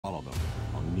Follow them.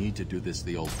 I'll need to do this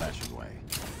the old-fashioned way.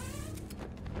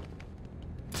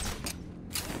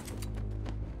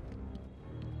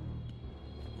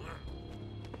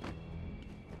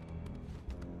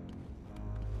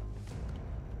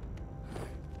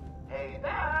 Hey,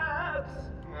 Babs!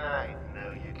 I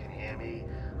know you can hear me.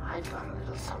 I've got a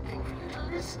little something for you to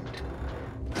listen to.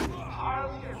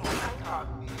 Harley and Frank are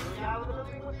really out of the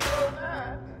league with your old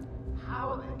man.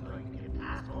 How are they going to get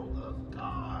past all those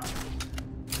guards?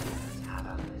 Let's have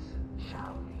a listen,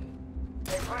 shall we?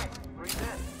 Hey, Frank, breathe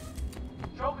in.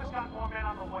 Joker's got more men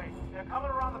on the way. They're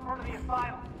coming around the front of the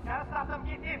asylum. Gotta stop them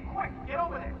getting in, quick! Get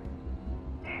over there!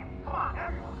 Damn, come on,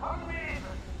 everyone, cover me in!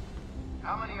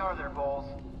 How many are there, Bowles?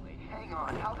 Wait, hang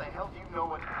on. How the hell do you know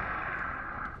what...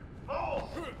 Bowles!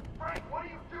 Frank, what are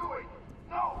you doing?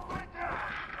 No, put it down!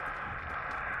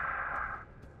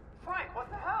 Frank, what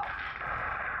the hell?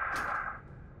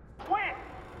 Quinn!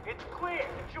 It's clear!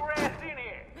 Get your ass in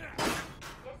here!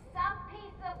 It's some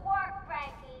piece of work,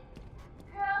 Frankie.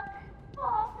 Girls could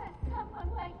fall for someone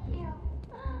like you.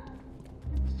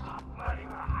 Stop letting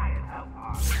the hired help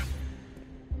us.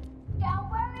 Don't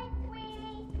worry,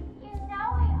 sweetie. You know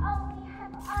I only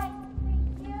have eyes for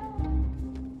you.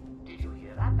 Did you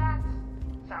hear that, Bats?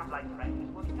 Sounds like Frankie's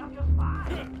working out just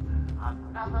fine.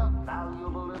 Another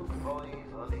valuable employee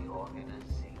for the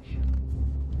organization.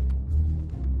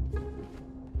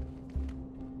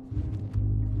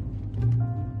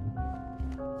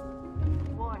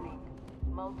 Warning.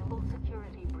 Multiple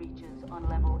security breaches on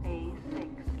level A6.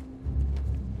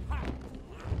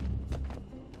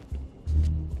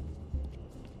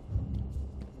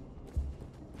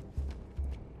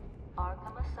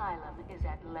 Arkham Asylum is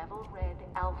at level red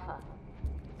alpha.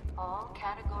 All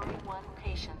Category 1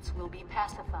 patients will be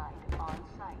pacified on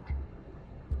site.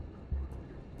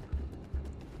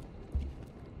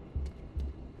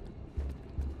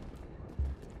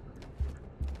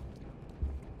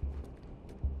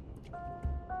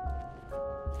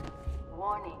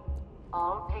 Warning.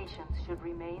 All patients should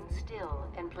remain still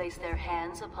and place their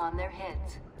hands upon their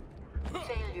heads.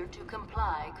 Failure to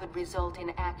comply could result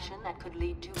in action that could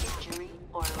lead to injury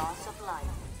or loss of life.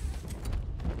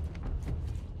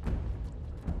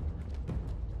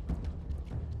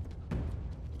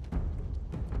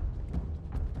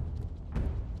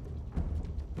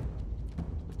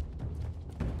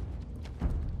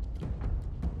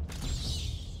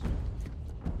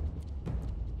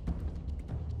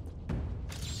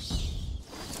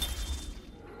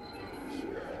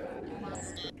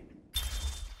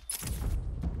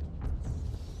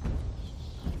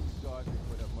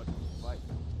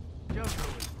 Joker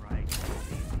was right.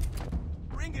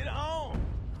 Bring it on!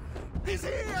 He's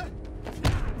here!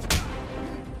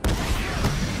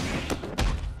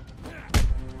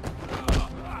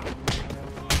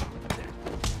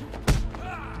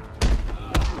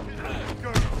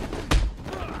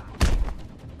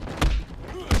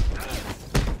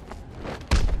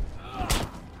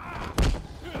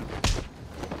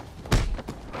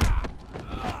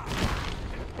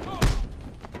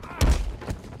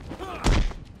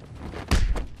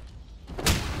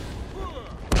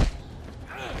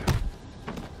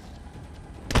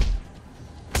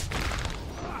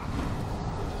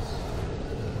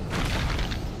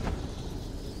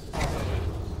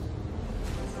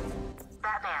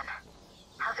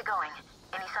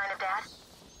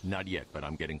 Not yet, but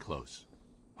I'm getting close.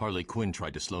 Harley Quinn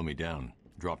tried to slow me down.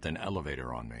 Dropped an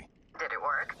elevator on me. Did it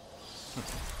work?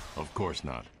 Of course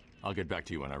not. I'll get back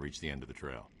to you when I reach the end of the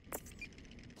trail.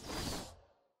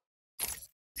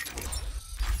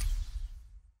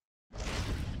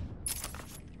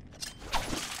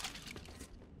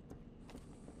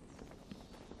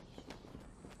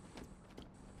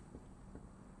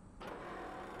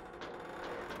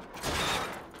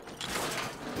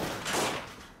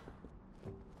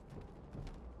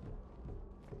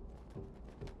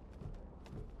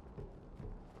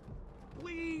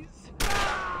 Please!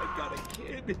 I got a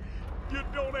kid. You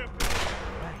don't have to.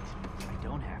 Right. I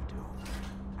don't have to.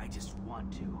 I just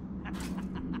want to.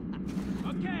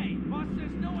 Okay, boss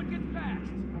says no one gets past.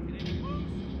 Can any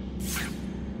moves?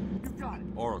 You got it.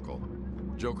 Oracle,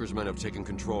 Joker's men have taken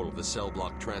control of the cell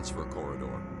block transfer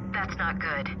corridor. That's not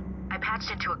good. I patched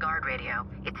it to a guard radio.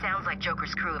 It sounds like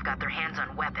Joker's crew have got their hands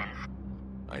on weapons.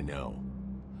 I know.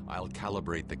 I'll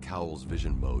calibrate the Cowl's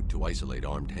vision mode to isolate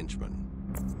armed henchmen.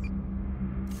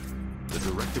 The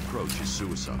direct approach is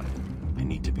suicide. I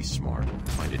need to be smart and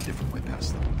find a different way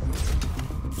past them. Who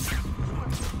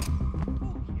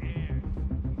cares?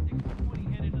 Stick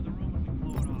 20 head into the room and we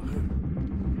blow it off.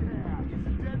 Yeah, it's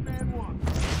dead man one.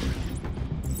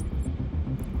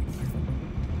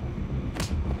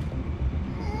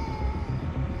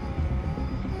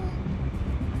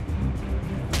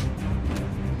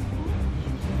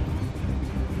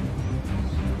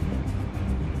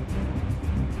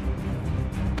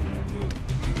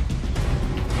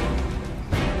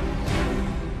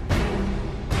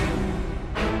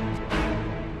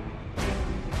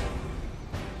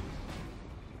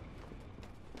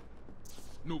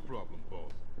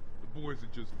 boys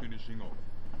are just finishing off.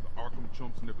 The Arkham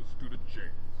chumps never stood a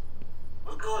chance.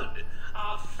 Well, good.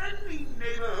 Our friendly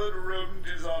neighborhood rodent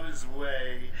is on his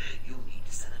way. You need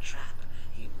to set a trap.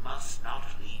 He must not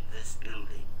leave this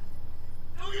building.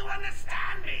 Do you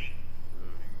understand me?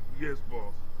 Yes,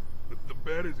 boss. The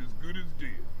bat is as good as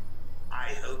dead.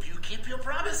 I hope you keep your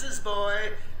promises,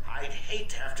 boy. I'd hate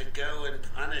to have to go and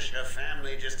punish your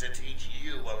family just to teach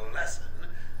you a lesson.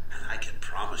 And I can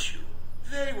promise you,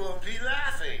 they won't be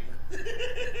laughing.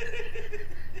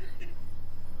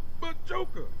 But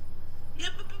Joker! Yeah,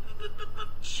 but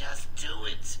just do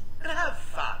it and have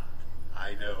fun.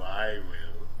 I know I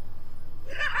will.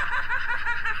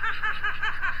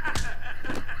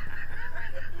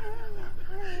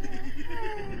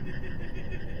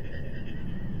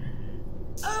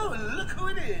 Oh, look who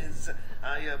it is.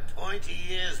 Are your pointy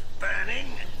ears burning?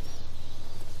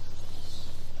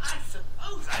 I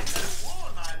suppose I better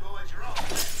warn my boys you're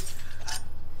off.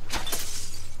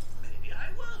 Maybe I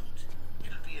won't.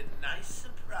 It'll be a nice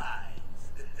surprise.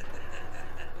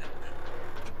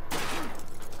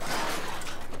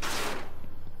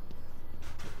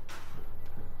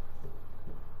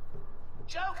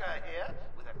 Joker here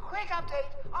with a quick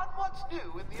update on what's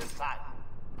new in the asylum.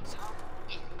 Some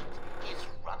idiot is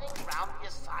running around the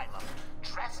asylum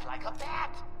dressed like a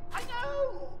bat. I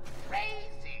know!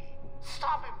 Crazy!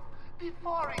 Stop him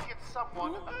before he gets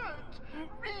someone hurt.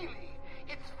 Really,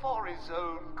 it's for his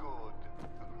own good.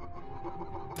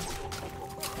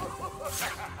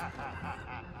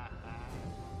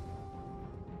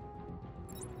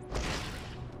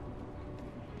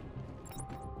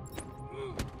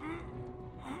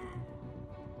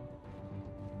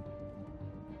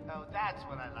 Oh, that's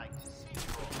what I like to see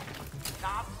for.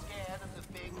 Not scared of the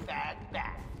big bad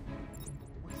bat.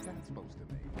 What's that supposed to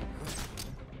mean?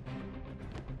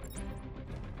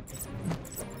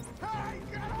 Hey,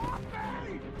 get off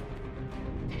me!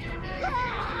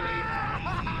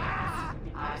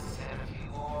 I sent a few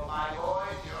more of my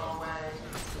boys your way.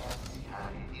 Let's see how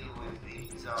you deal with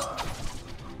these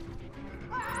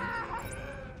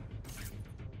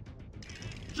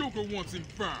Joker wants him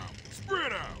found.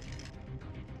 Spread out!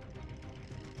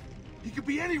 He could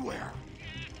be anywhere!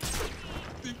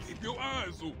 Then keep your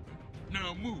eyes open.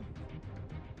 Now move.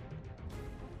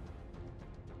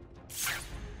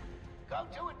 Go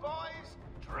do it, boys!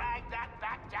 Drag that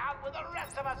back down with the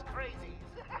rest of us crazies!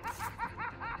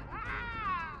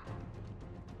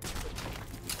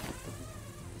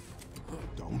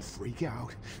 Don't freak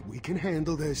out. We can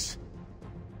handle this.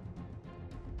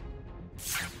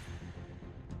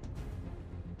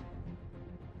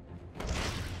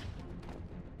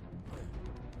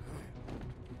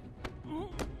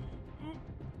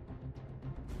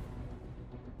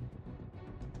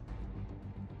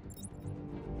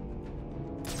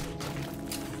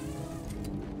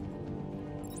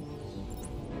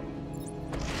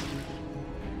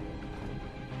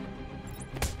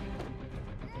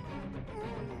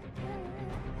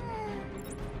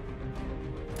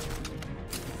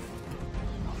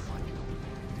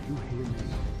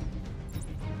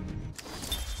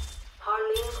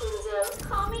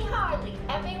 Call me Harley.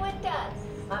 Everyone does.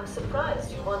 I'm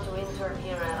surprised you want to intern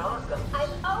here at Arkham. I've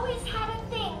always had a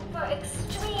thing for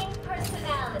extreme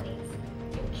personalities.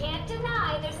 You can't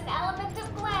deny there's an element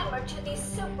of glamour to these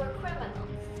super criminals.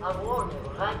 I'll warn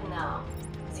you right now.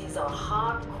 These are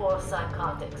hardcore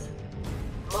psychotics.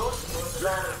 Most would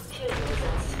rather kill you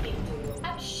than speak to you.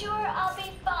 I'm sure I'll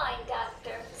be fine,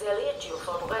 Doctor. They'll eat you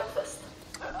for breakfast.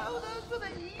 Oh, those were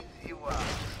the easy ones.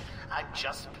 I'm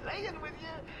just playing with you.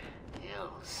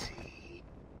 You'll see.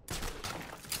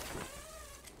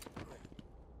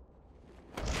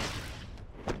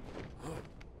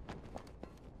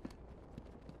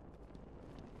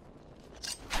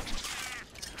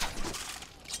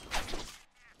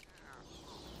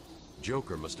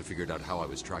 Joker must have figured out how I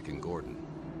was tracking Gordon.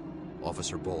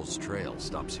 Officer Bull's trail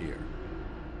stops here.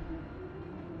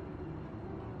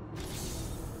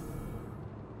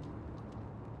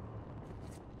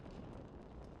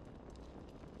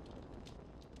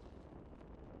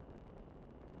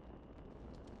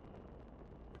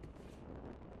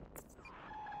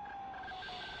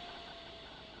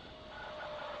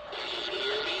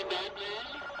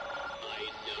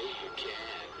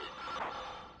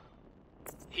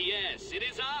 Yes, it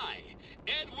is I,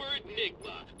 Edward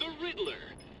Nigma, the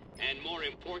Riddler, and more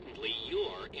importantly,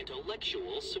 your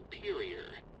intellectual superior.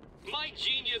 My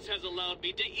genius has allowed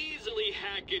me to easily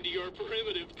hack into your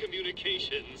primitive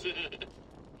communications.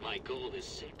 My goal is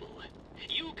simple.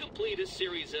 You complete a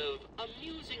series of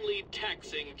amusingly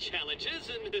taxing challenges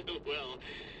and, well,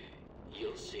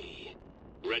 you'll see.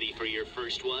 Ready for your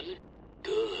first one?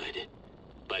 Good.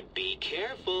 But be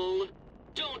careful.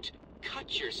 Don't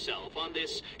cut yourself on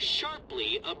this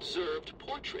sharply observed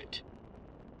portrait.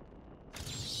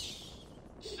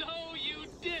 So you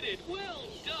did it! Well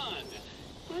done!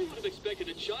 I would have expected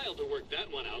a child to work that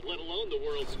one out, let alone the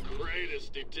world's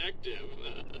greatest detective.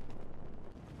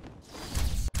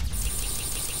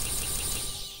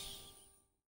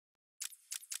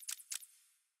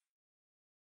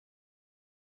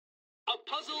 A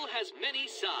puzzle has many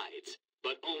sides,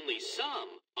 but only some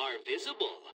are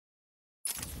visible.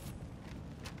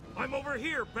 I'm over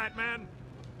here, Batman!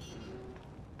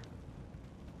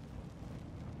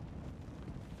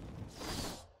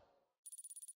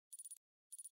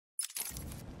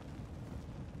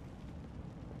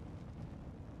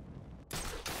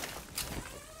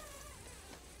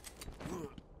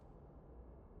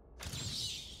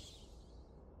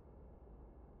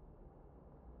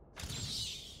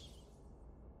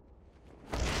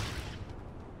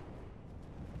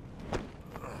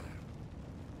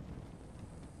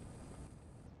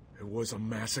 It was a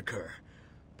massacre.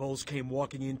 Bowles came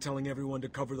walking in telling everyone to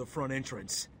cover the front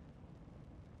entrance.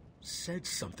 Said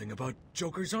something about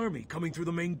Joker's army coming through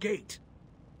the main gate.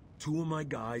 2 of my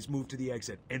guys moved to the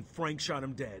exit, and Frank shot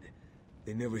him dead.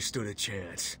 They never stood a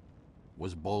chance.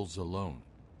 Was Bowles alone?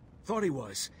 Thought he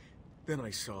was. Then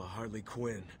I saw Harley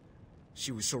Quinn.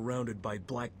 She was surrounded by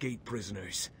Black Gate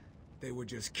prisoners. They were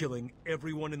just killing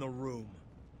everyone in the room.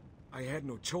 I had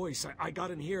no choice. I got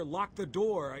in here, locked the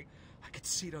door. I could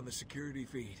see it on the security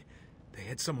feed. They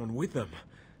had someone with them.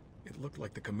 It looked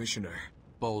like the commissioner.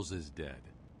 Bowles is dead.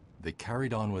 They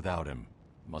carried on without him.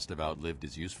 Must have outlived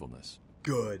his usefulness.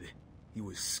 Good. He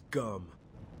was scum.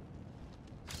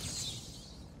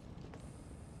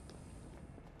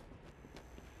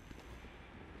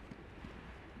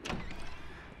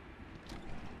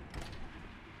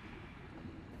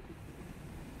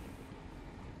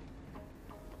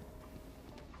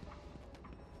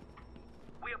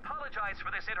 We apologize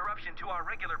for this interruption to our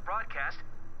regular broadcast.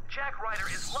 Jack Ryder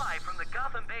is live from the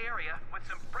Gotham Bay area with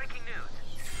some breaking news.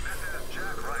 This is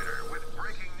Jack Ryder with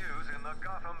breaking news in the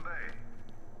Gotham Bay.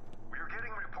 We are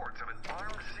getting reports of an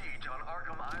armed siege on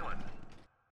Arkham Island.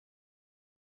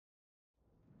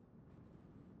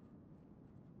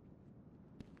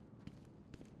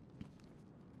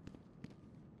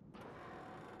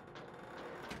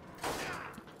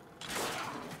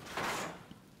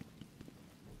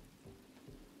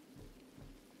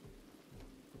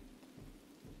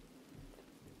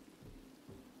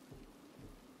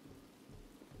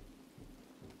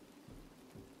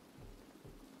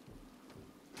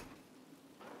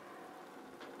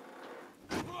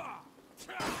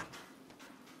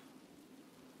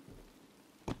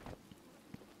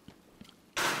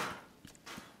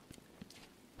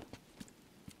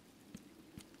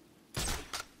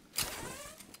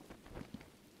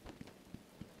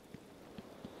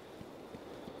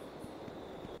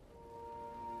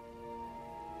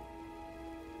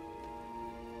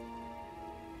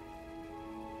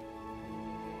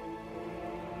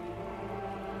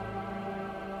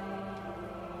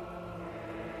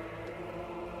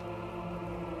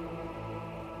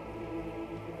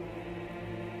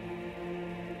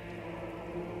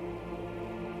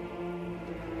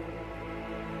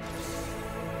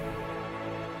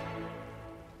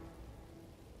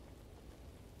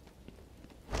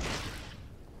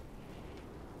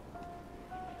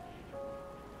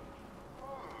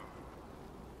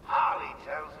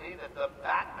 Tells me that the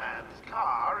Batman's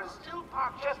car is still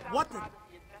parked just outside of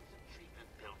the intensive treatment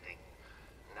building.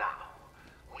 Now,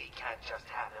 we can't just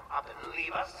have him up and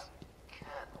leave us,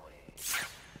 can we?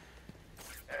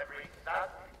 Every thug,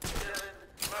 villain,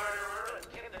 murderer, and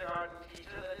kindergarten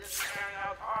teacher that isn't carrying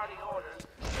out party orders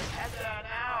should head there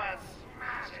now and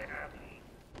smash it early.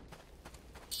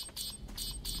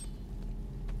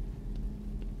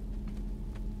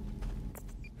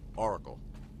 Oracle.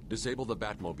 Disable the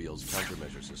Batmobile's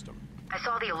countermeasure system. I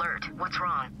saw the alert. What's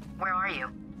wrong? Where are you?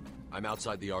 I'm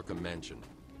outside the Arkham Mansion.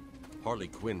 Harley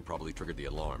Quinn probably triggered the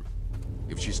alarm.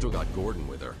 If she's still got Gordon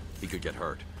with her, he could get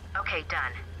hurt. Okay,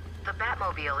 done. The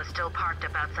Batmobile is still parked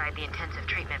up outside the intensive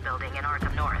treatment building in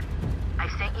Arkham North.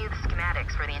 I've sent you the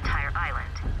schematics for the entire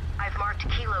island. I've marked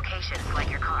key locations like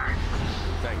your car.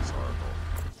 Thanks, Oracle.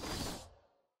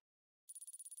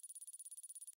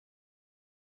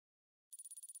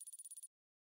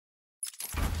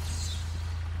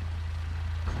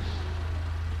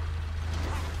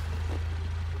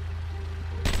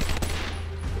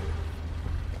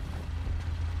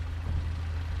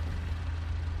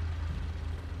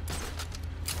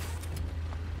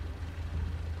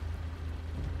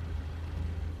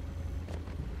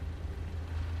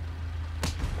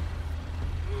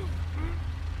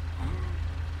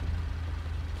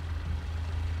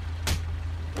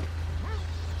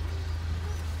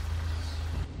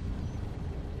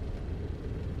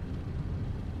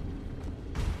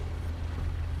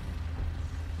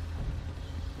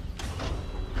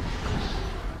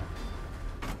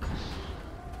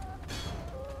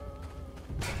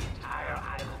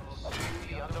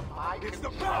 my It's the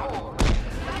control.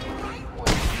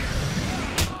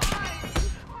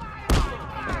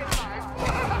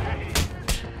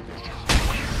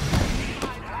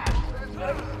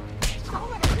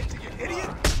 Idiot!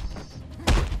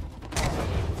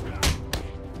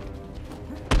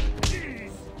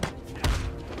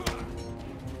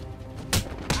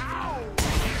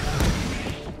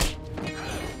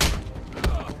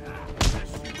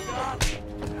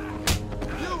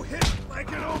 You hit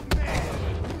like an old man!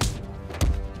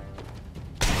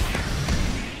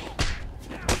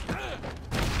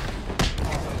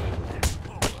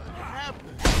 What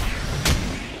happened?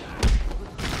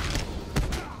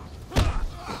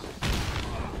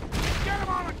 Get him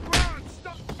on the ground!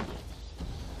 Stop!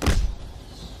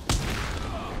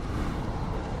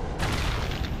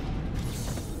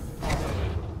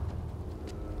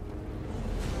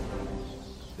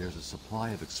 There's a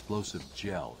supply of explosive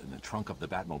gel in the trunk of the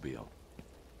Batmobile.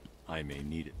 I may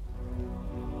need it.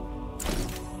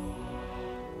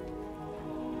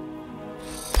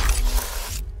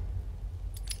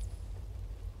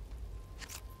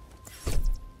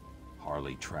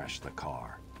 Harley trashed the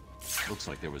car. Looks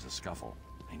like there was a scuffle.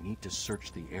 I need to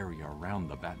search the area around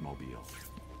the Batmobile.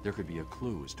 There could be a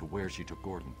clue as to where she took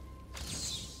Gordon.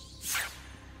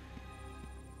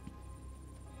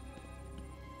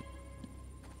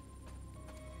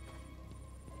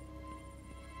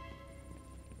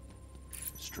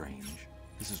 Strange.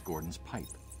 This is Gordon's pipe.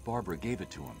 Barbara gave it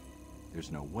to him.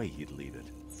 There's no way he'd leave it.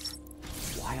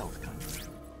 Wild country.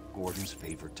 Gordon's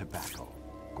favorite tobacco.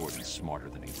 Gordon's smarter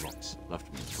than he looks.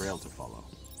 Left me a trail to follow.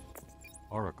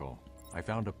 Oracle, I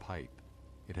found a pipe.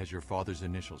 It has your father's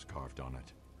initials carved on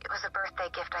it. It was a birthday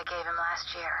gift I gave him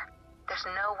last year. There's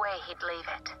no way he'd leave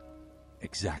it.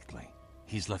 Exactly.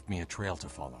 He's left me a trail to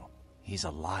follow. He's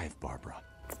alive, Barbara.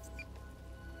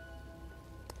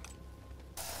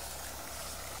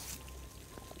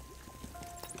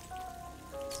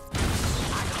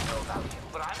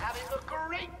 But I'm having a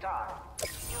great time.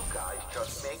 You guys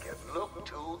just make it look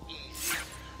too easy.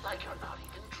 Like you're not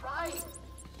even trying.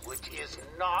 Which is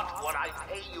not what I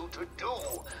pay you to do.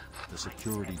 The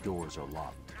security doors are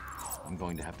locked. I'm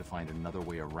going to have to find another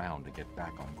way around to get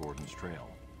back on Gordon's trail.